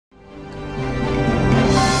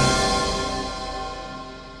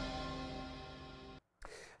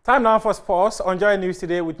Time now for sports. On Joy News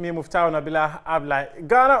today with me, Muftau Nabila Ablai.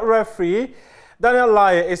 Ghana referee Daniel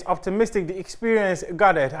Laryea is optimistic the experience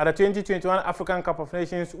gathered at the 2021 African Cup of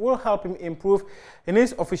Nations will help him improve in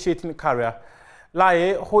his officiating career.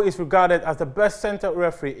 Laryea, who is regarded as the best center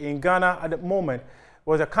referee in Ghana at the moment,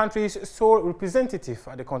 was the country's sole representative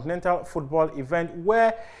at the continental football event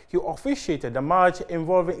where he officiated the match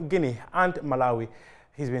involving Guinea and Malawi.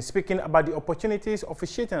 He's been speaking about the opportunities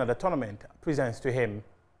officiating at the tournament presents to him.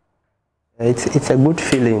 It's a good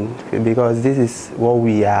feeling because this is what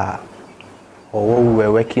we are, or what we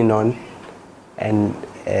were working on, and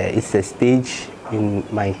it's a stage in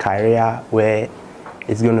my career where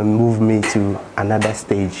it's going to move me to another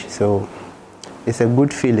stage. So it's a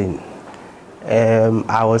good feeling.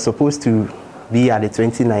 I was supposed to be at the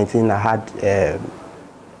 2019. I had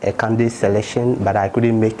a candidate selection, but I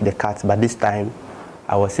couldn't make the cut. But this time,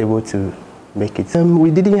 I was able to make it.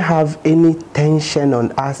 We didn't have any tension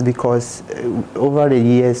on us because over the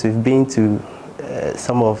years we've been to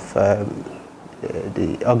some of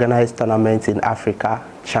the organized tournaments in Africa,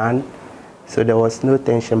 CHAN, so there was no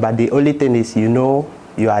tension. But the only thing is,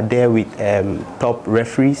 you are there with top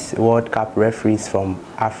referees, World Cup referees from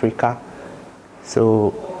Africa,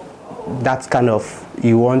 so that's kind of,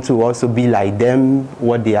 you want to also be like them,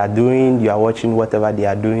 what they are doing, you are watching whatever they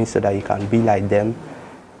are doing so that you can be like them.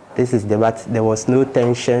 But there was no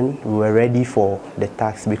tension. We were ready for the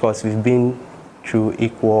task because we've been through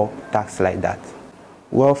equal tasks like that.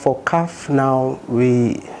 Well, for CAF now,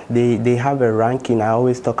 they have a ranking. I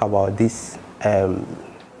always talk about this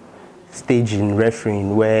stage in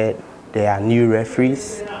refereeing where there are new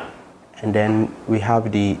referees, and then we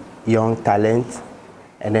have the young talent,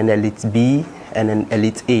 and then Elite B, and then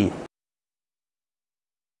Elite A.